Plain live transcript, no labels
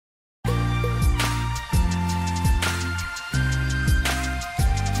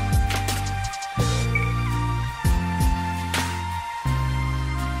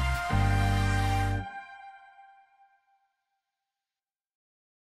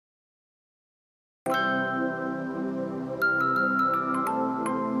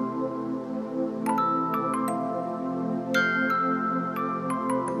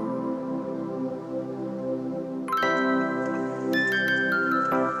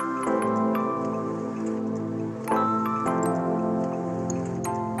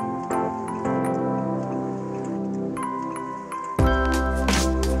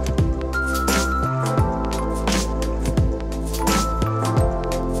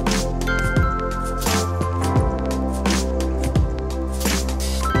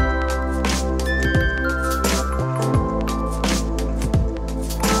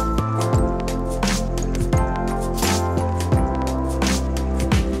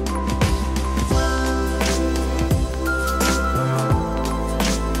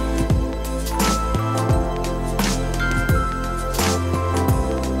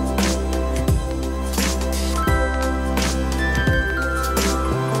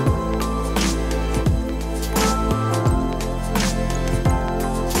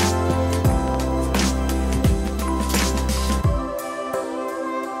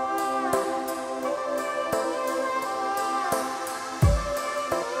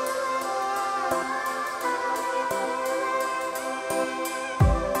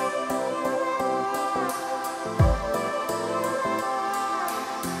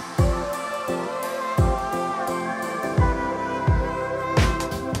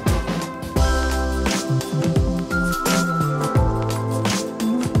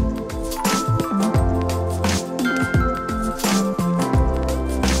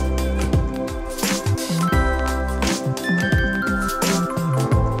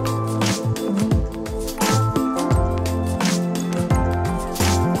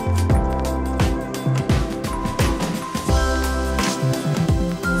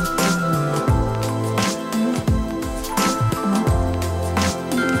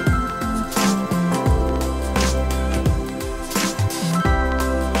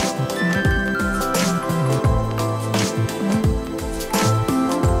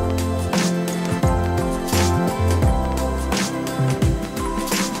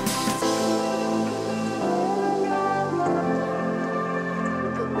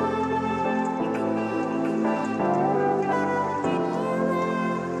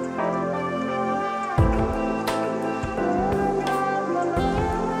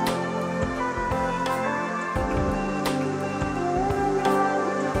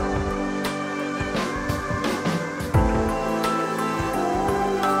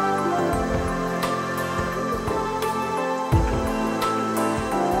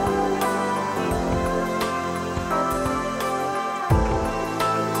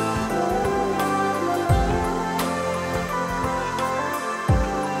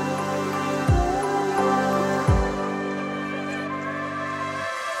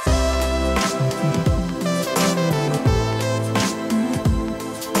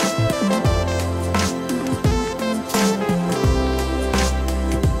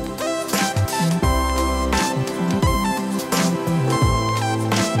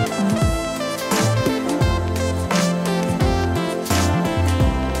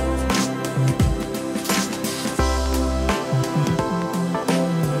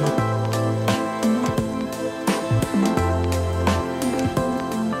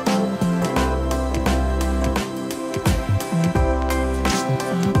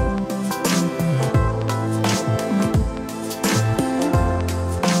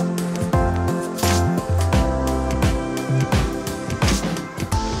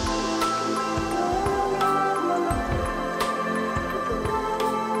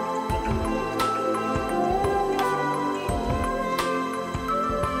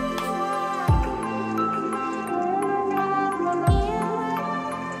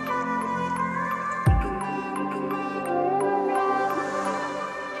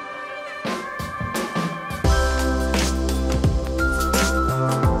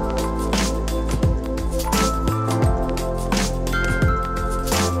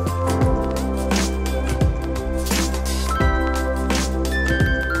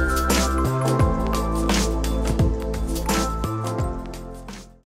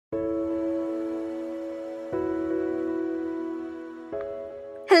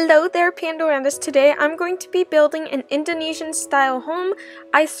Hello there, Pandorandas. Today I'm going to be building an Indonesian style home.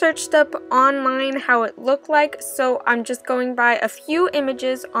 I searched up online how it looked like, so I'm just going by a few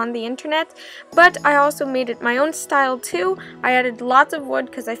images on the internet, but I also made it my own style too. I added lots of wood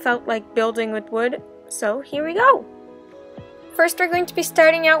because I felt like building with wood, so here we go. First, we're going to be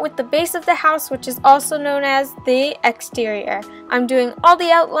starting out with the base of the house, which is also known as the exterior. I'm doing all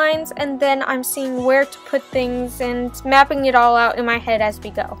the outlines and then I'm seeing where to put things and mapping it all out in my head as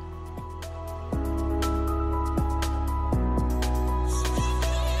we go.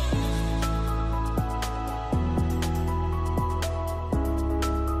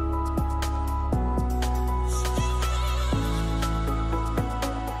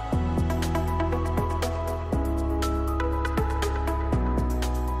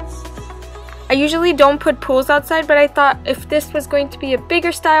 I usually don't put pools outside, but I thought if this was going to be a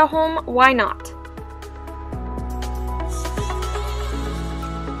bigger style home, why not?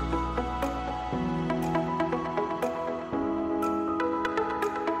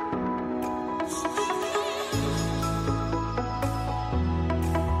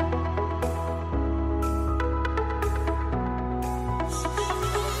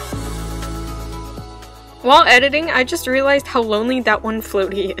 While editing, I just realized how lonely that one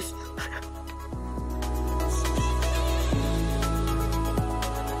floaty is.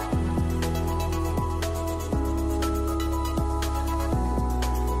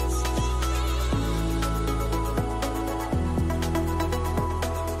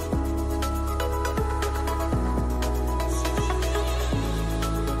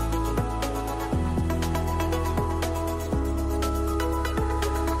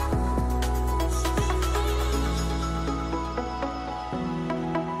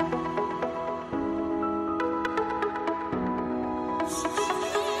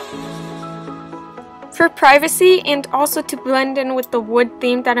 For privacy and also to blend in with the wood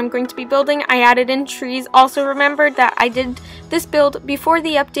theme that I'm going to be building, I added in trees. Also remembered that I did this build before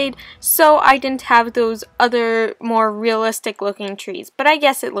the update, so I didn't have those other more realistic looking trees, but I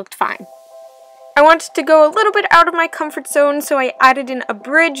guess it looked fine. I wanted to go a little bit out of my comfort zone, so I added in a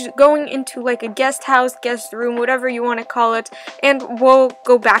bridge going into like a guest house, guest room, whatever you want to call it, and we'll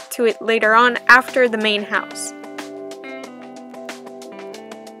go back to it later on after the main house.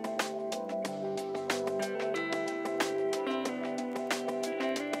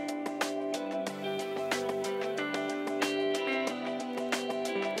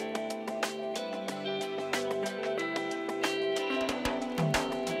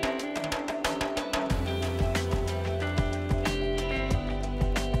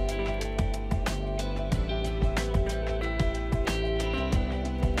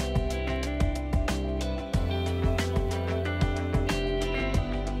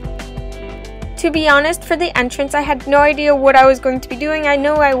 To be honest, for the entrance, I had no idea what I was going to be doing. I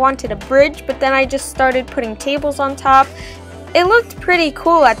know I wanted a bridge, but then I just started putting tables on top. It looked pretty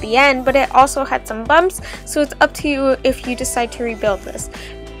cool at the end, but it also had some bumps, so it's up to you if you decide to rebuild this.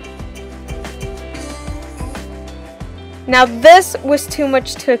 Now this was too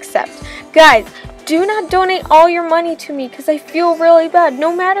much to accept. Guys, do not donate all your money to me because I feel really bad.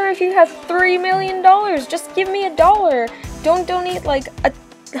 No matter if you have $3 million, just give me $1. Don't donate like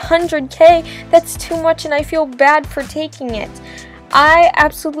 100k, that's too much and I feel bad for taking it. I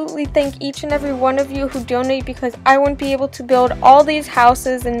absolutely thank each and every one of you who donate because I wouldn't be able to build all these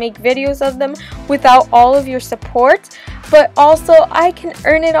houses and make videos of them without all of your support, but also I can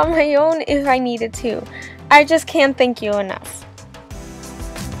earn it on my own if I needed to. I just can't thank you enough.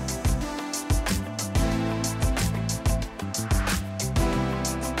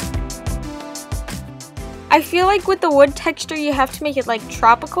 I feel like with the wood texture you have to make it like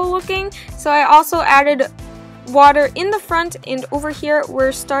tropical looking, so I also added water in the front, and over here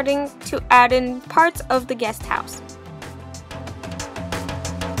we're starting to add in parts of the guest house.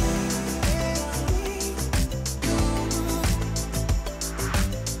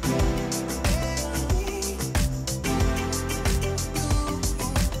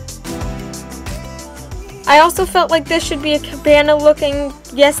 I also felt like this should be a cabana looking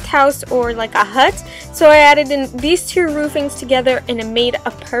guest house or like a hut, so I added in these two roofings together and it made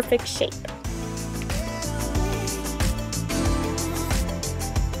a perfect shape.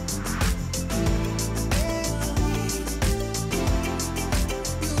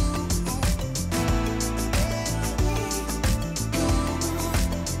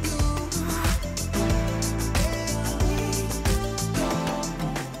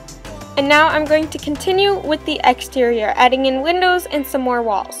 And now I'm going to continue with the exterior, adding in windows and some more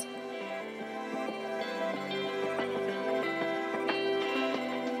walls.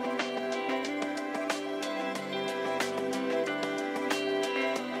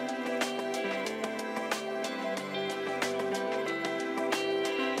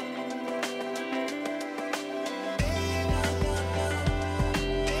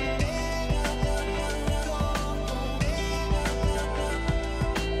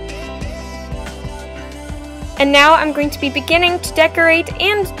 And now I'm going to be beginning to decorate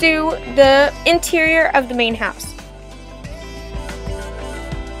and do the interior of the main house.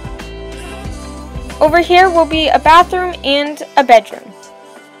 Over here will be a bathroom and a bedroom.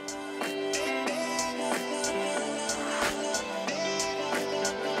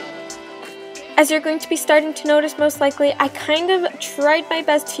 As you're going to be starting to notice most likely, I kind of tried my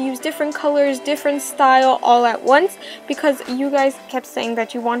best to use different colors, different style all at once because you guys kept saying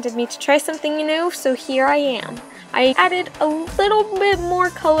that you wanted me to try something new, so here I am. I added a little bit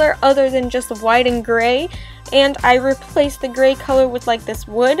more color other than just white and gray, and I replaced the gray color with like this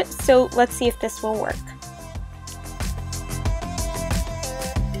wood, so let's see if this will work.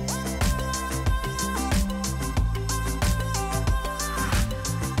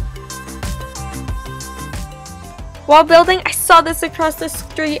 While building, I saw this across the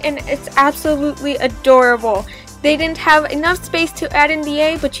street and it's absolutely adorable. They didn't have enough space to add in the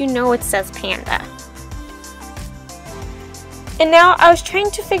A, but you know it says panda. And now I was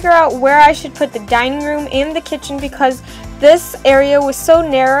trying to figure out where I should put the dining room and the kitchen because this area was so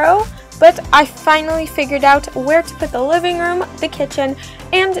narrow, but I finally figured out where to put the living room, the kitchen,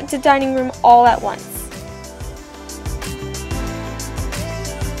 and the dining room all at once.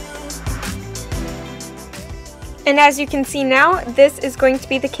 And as you can see now, this is going to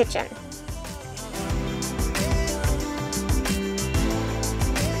be the kitchen.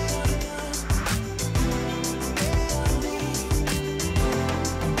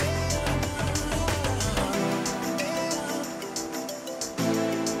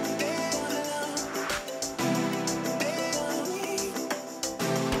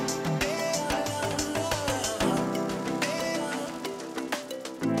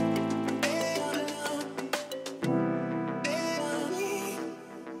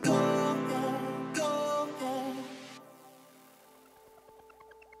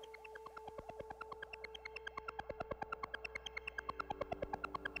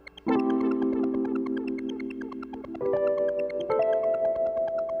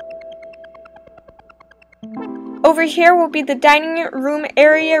 Over here will be the dining room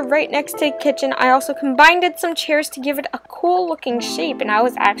area right next to the kitchen. I also combined some chairs to give it a cool looking shape, and I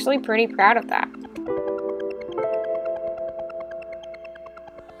was actually pretty proud of that.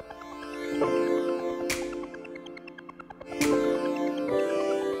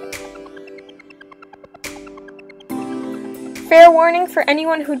 Fair warning for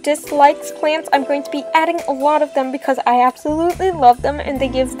anyone who dislikes plants, I'm going to be adding a lot of them because I absolutely love them and they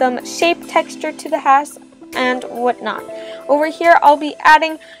give them shape, texture to the house and whatnot. Over here I'll be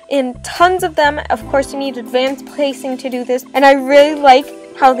adding in tons of them. Of course you need advanced placing to do this, and I really like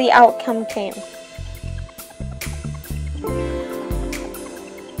how the outcome came.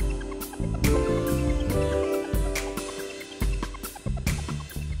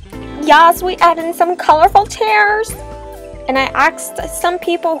 Yes, we added in some colorful chairs. And I asked some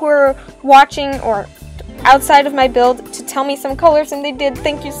people who are watching or outside of my build to tell me some colors, and they did.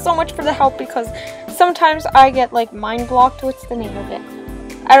 Thank you so much for the help because sometimes I get like mind blocked. What's the name of it?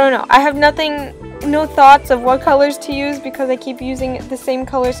 I don't know. I have no thoughts of what colors to use because I keep using the same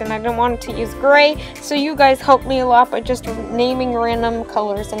colors and I don't want to use gray. So you guys helped me a lot by just naming random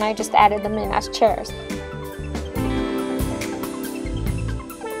colors, and I just added them in as chairs.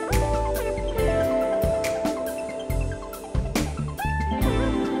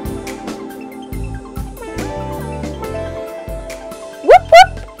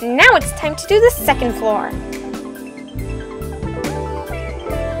 Now it's time to do the second floor.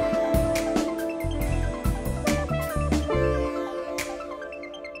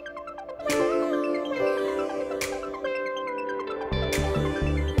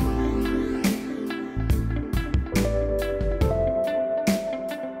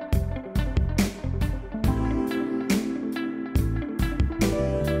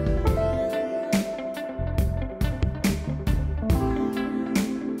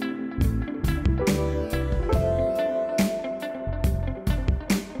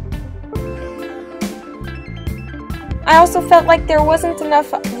 I also felt like there wasn't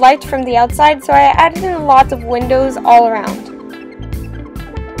enough light from the outside, so I added in lots of windows all around.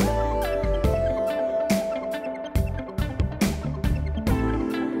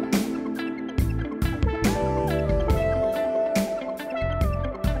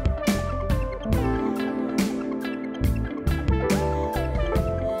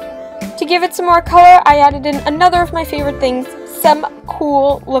 To give it some more color, I added in another of my favorite things, some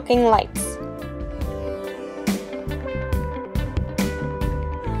cool looking lights.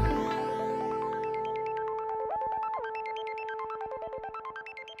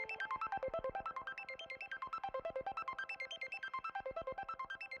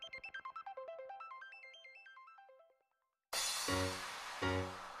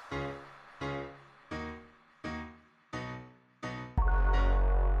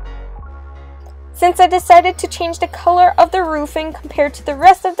 Since I decided to change the color of the roofing compared to the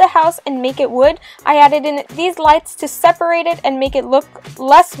rest of the house and make it wood, I added in these lights to separate it and make it look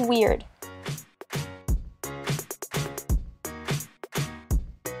less weird.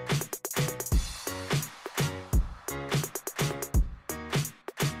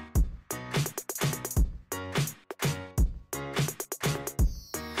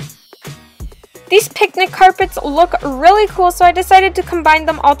 These picnic carpets look really cool, so I decided to combine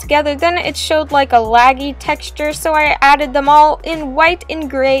them all together. Then it showed like a laggy texture, so I added them all in white and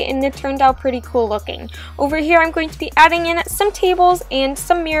gray, and it turned out pretty cool looking. Over here I'm going to be adding in some tables and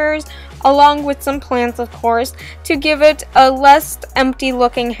some mirrors, along with some plants of course, to give it a less empty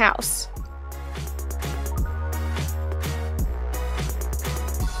looking house.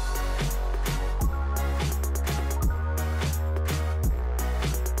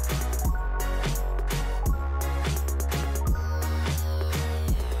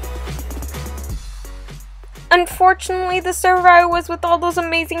 Unfortunately, the server I was with all those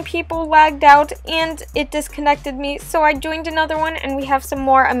amazing people lagged out and it disconnected me, so I joined another one and we have some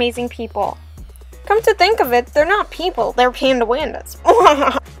more amazing people. Come to think of it, they're not people, they're pandas.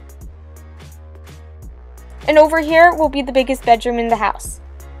 And over here will be the biggest bedroom in the house.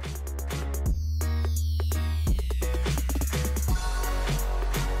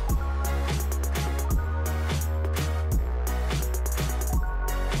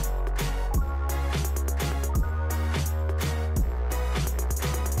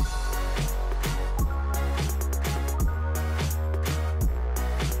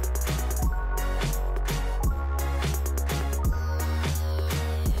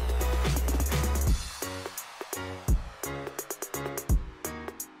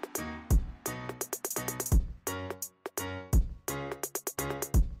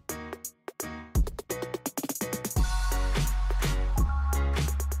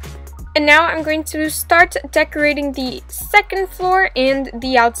 And now I'm going to start decorating the second floor and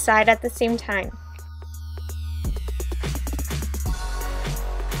the outside at the same time.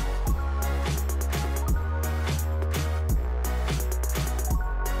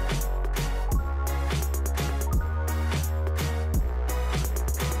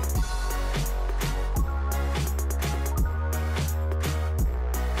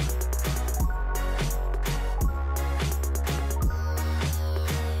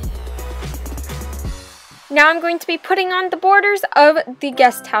 Now I'm going to be putting on the borders of the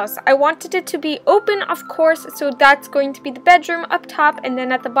guest house. I wanted it to be open, of course, so that's going to be the bedroom up top, and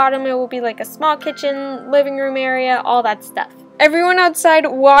then at the bottom it will be like a small kitchen, living room area, all that stuff. Everyone outside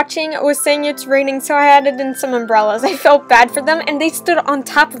watching was saying it's raining, so I added in some umbrellas. I felt bad for them, and they stood on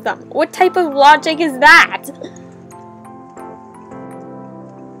top of them. What type of logic is that?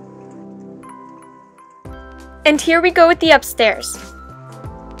 And here we go with the upstairs.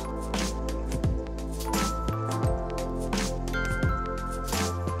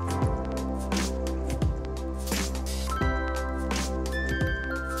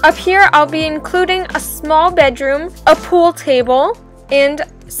 Up here, I'll be including a small bedroom, a pool table, and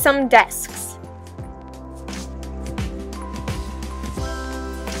some desks.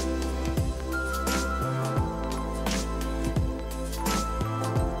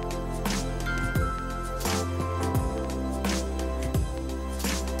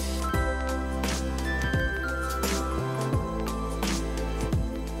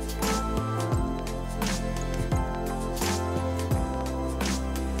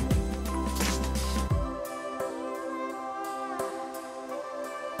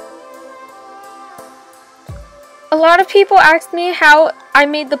 A lot of people asked me how I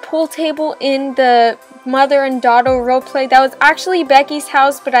made the pool table in the mother and daughter roleplay. That was actually Becky's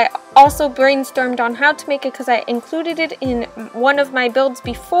house, but I also brainstormed on how to make it because I included it in one of my builds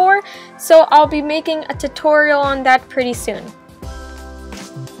before, so I'll be making a tutorial on that pretty soon.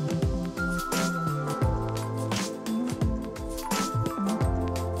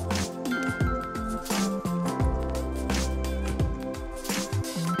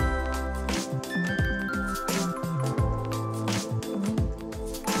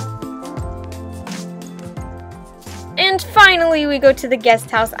 And finally we go to the guest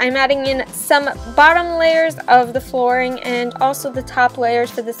house. I'm adding in some bottom layers of the flooring and also the top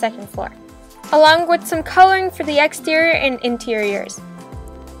layers for the second floor, along with some coloring for the exterior and interiors.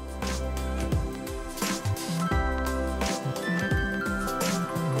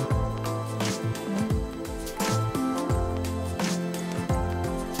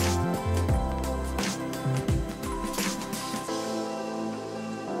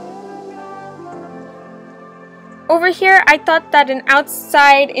 Over here, I thought that an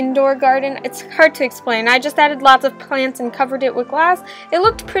outside indoor garden, it's hard to explain. I just added lots of plants and covered it with glass. It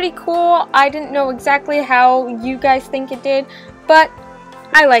looked pretty cool. I didn't know exactly how you guys think it did, but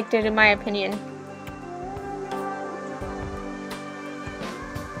I liked it in my opinion.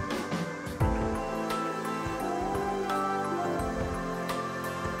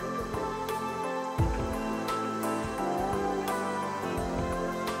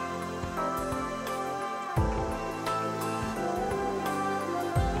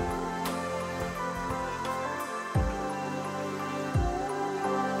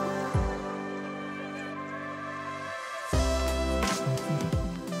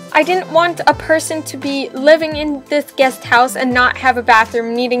 I didn't want a person to be living in this guest house and not have a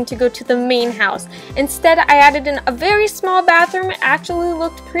bathroom, needing to go to the main house. Instead, I added in a very small bathroom. It actually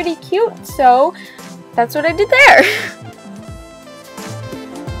looked pretty cute, so that's what I did there.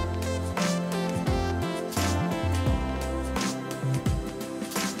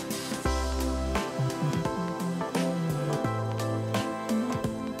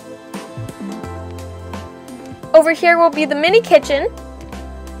 Over here will be the mini kitchen.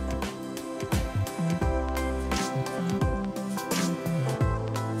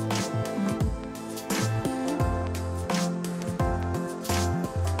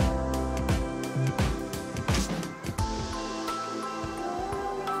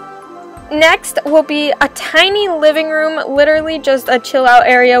 Next will be a tiny living room, literally just a chill out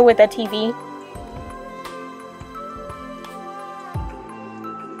area with a TV.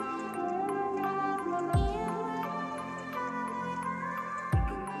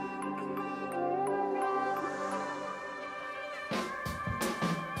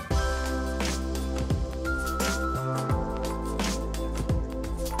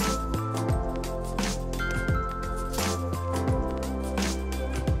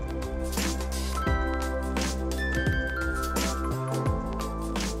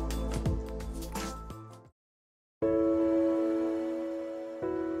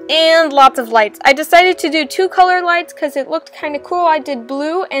 And lots of lights. I decided to do 2 color lights because it looked kind of cool. I did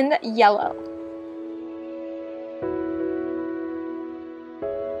blue and yellow.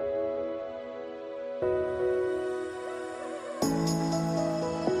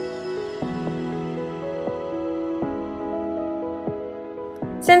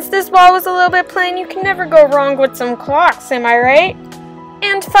 Since this wall was a little bit plain, you can never go wrong with some clocks, am I right?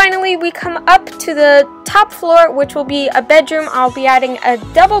 And finally, we come up to the top floor, which will be a bedroom. I'll be adding a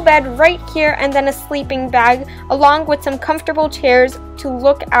double bed right here and then a sleeping bag, along with some comfortable chairs to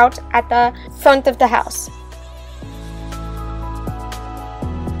look out at the front of the house.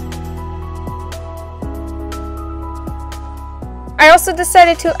 I also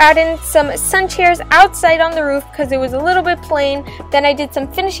decided to add in some sun chairs outside on the roof because it was a little bit plain. Then I did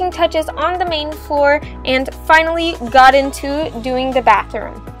some finishing touches on the main floor and finally got into doing the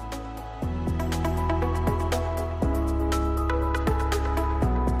bathroom.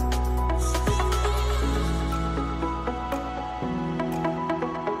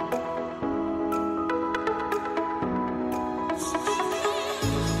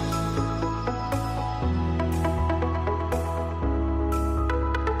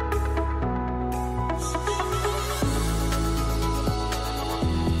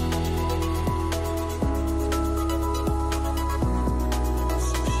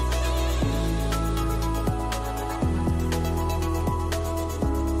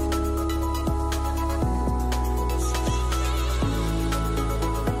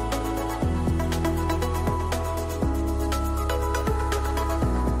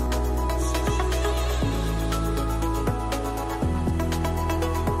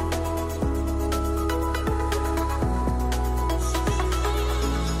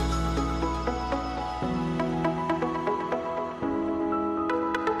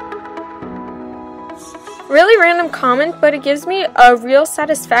 Really random comment, but it gives me a real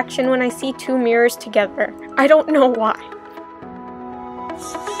satisfaction when I see 2 mirrors together. I don't know why.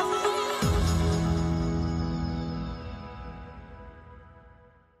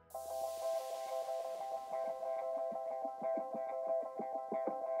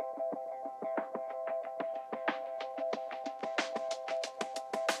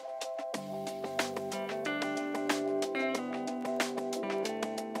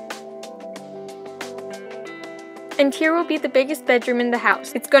 And here will be the biggest bedroom in the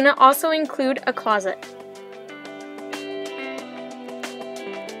house. It's gonna also include a closet.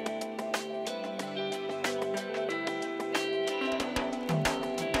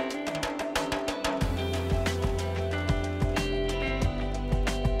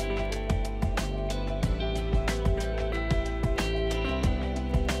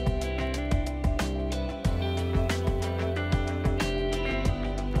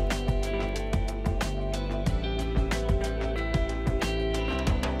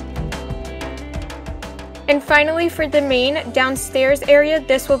 And finally, for the main downstairs area,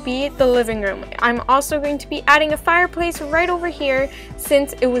 this will be the living room. I'm also going to be adding a fireplace right over here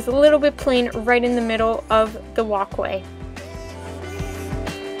since it was a little bit plain right in the middle of the walkway.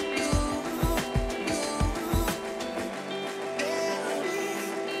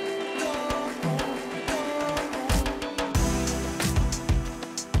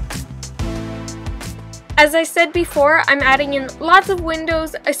 As I said before, I'm adding in lots of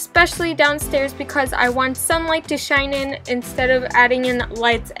windows, especially downstairs because I want sunlight to shine in instead of adding in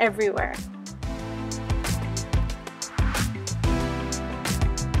lights everywhere.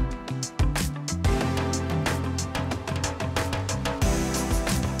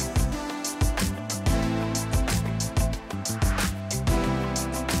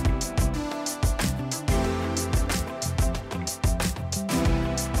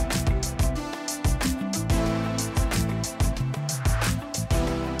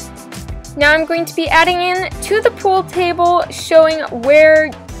 Now I'm going to be adding in to the pool table, showing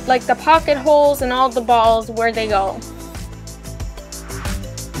where, like the pocket holes and all the balls, where they go.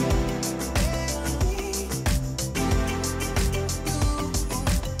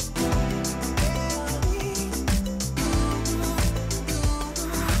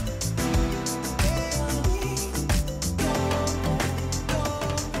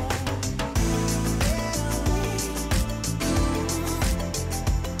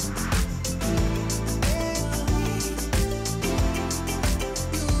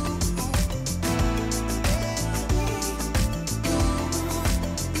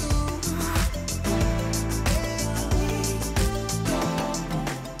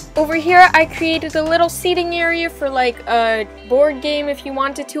 Over here, I created a little seating area for like a board game if you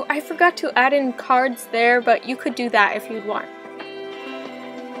wanted to. I forgot to add in cards there, but you could do that if you'd want.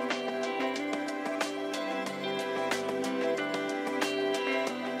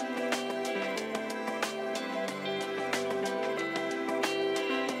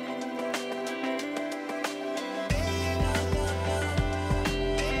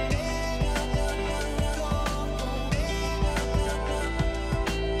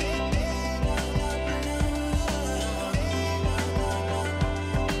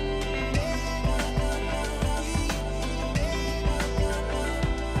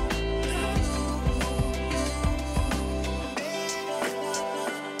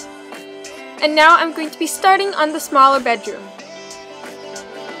 And now I'm going to be starting on the smaller bedroom.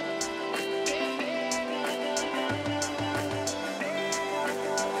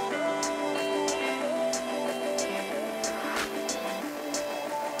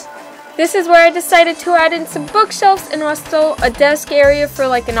 This is where I decided to add in some bookshelves and also a desk area for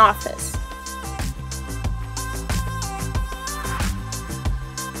like an office.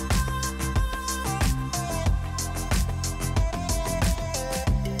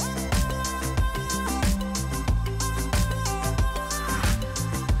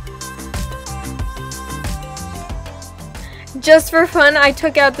 Just for fun, I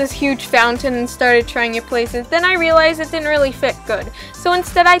took out this huge fountain and started trying it places. Then I realized it didn't really fit good. So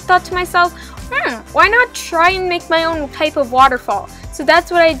instead I thought to myself, why not try and make my own type of waterfall? So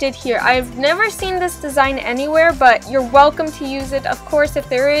that's what I did here. I've never seen this design anywhere, but you're welcome to use it. Of course, if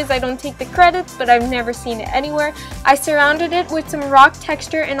there is, I don't take the credits, but I've never seen it anywhere. I surrounded it with some rock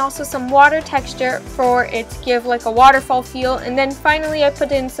texture and also some water texture for it to give like a waterfall feel. And then finally I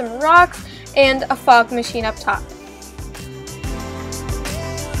put in some rocks and a fog machine up top.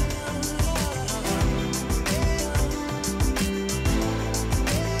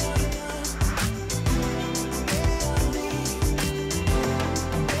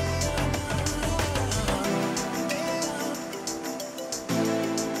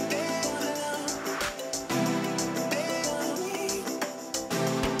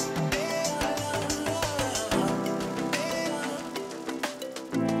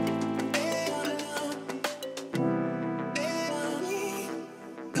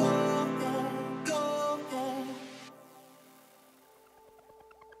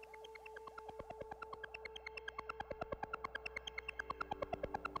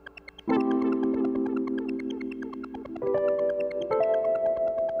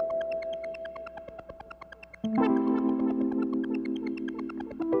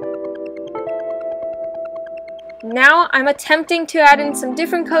 Now I'm attempting to add in some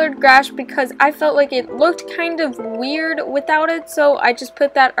different colored grass because I felt like it looked kind of weird without it, so I just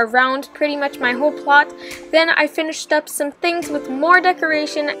put that around pretty much my whole plot. Then I finished up some things with more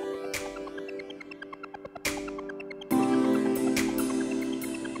decoration.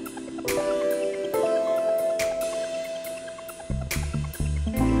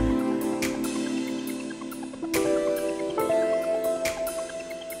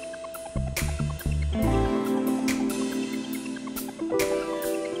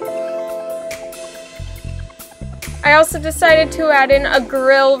 I also decided to add in a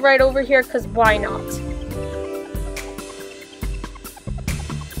grill right over here because why not?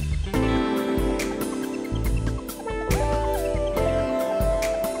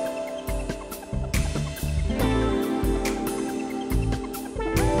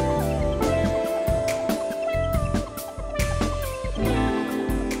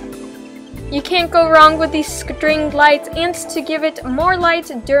 You can't go wrong with these stringed lights, and to give it more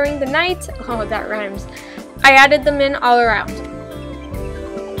light during the night, oh that rhymes, I added them in all around.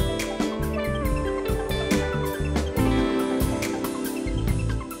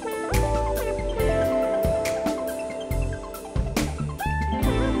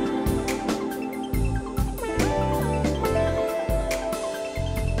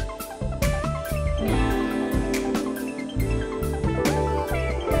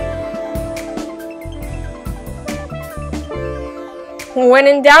 When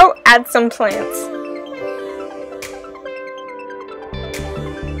in doubt, add some plants.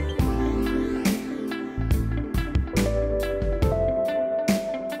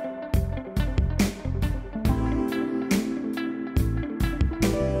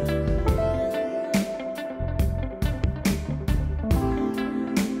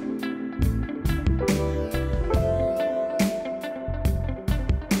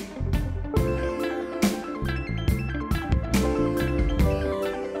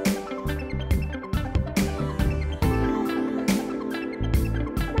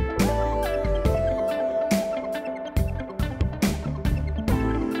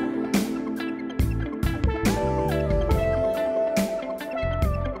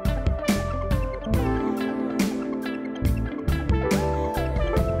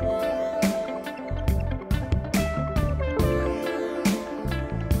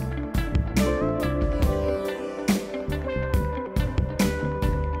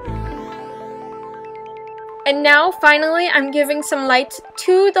 And now, finally, I'm giving some light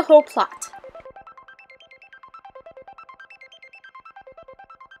to the whole plot.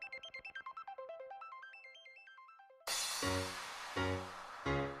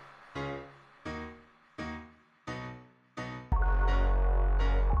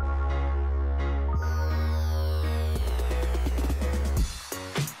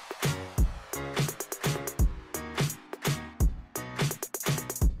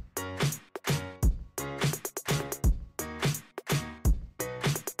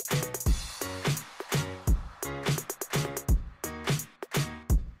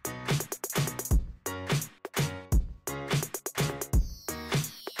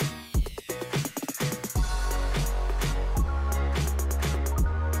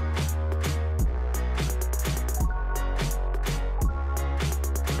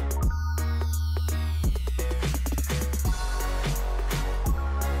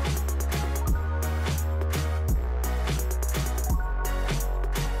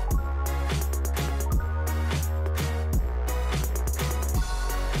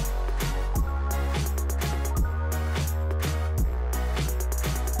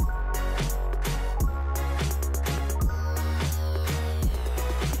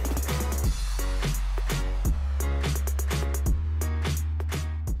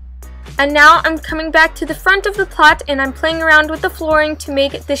 And now I'm coming back to the front of the plot and I'm playing around with the flooring to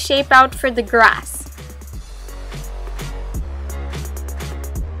make the shape out for the grass.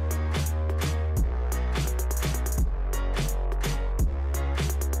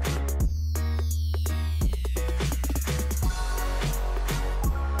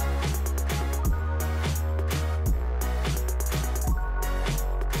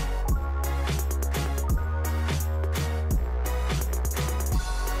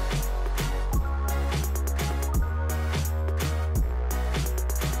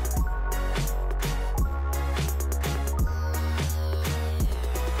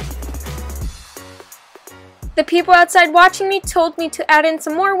 The people outside watching me told me to add in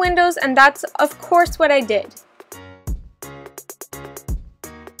some more windows, and that's of course what I did.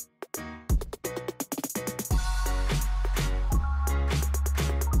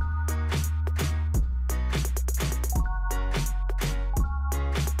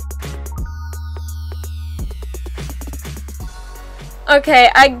 Okay,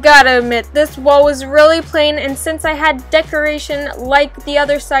 I gotta admit, this wall was really plain, and since I had decoration like the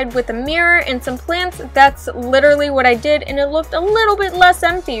other side with a mirror and some plants, that's literally what I did, and it looked a little bit less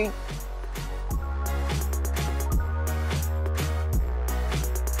empty.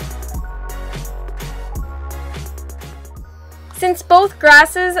 Since both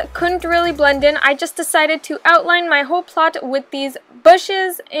grasses couldn't really blend in, I just decided to outline my whole plot with these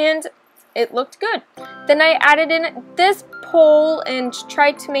bushes and it looked good. Then I added in this pole and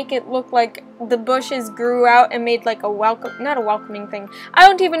tried to make it look like the bushes grew out and made like a not a welcoming thing. I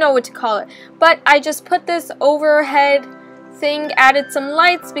don't even know what to call it. But I just put this overhead thing, added some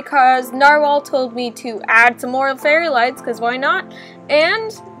lights because Narwhal told me to add some more fairy lights because why not?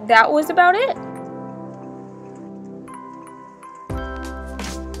 And that was about it.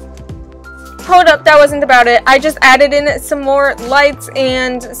 Hold up, that wasn't about it. I just added in some more lights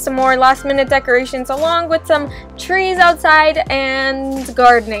and some more last minute decorations along with some trees outside and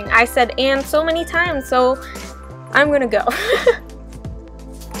gardening. I said and so many times, so I'm gonna go.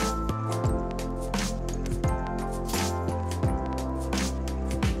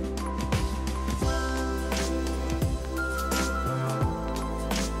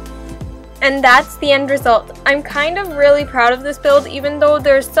 And that's the end result. I'm kind of really proud of this build, even though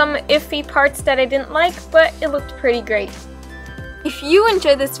there's some iffy parts that I didn't like, but it looked pretty great. If you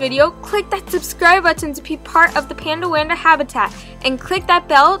enjoyed this video, click that subscribe button to be part of the Panda Wanda habitat, and click that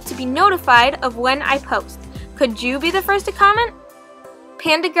bell to be notified of when I post. Could you be the first to comment?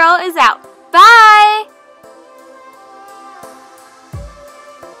 PandaGirl is out. Bye!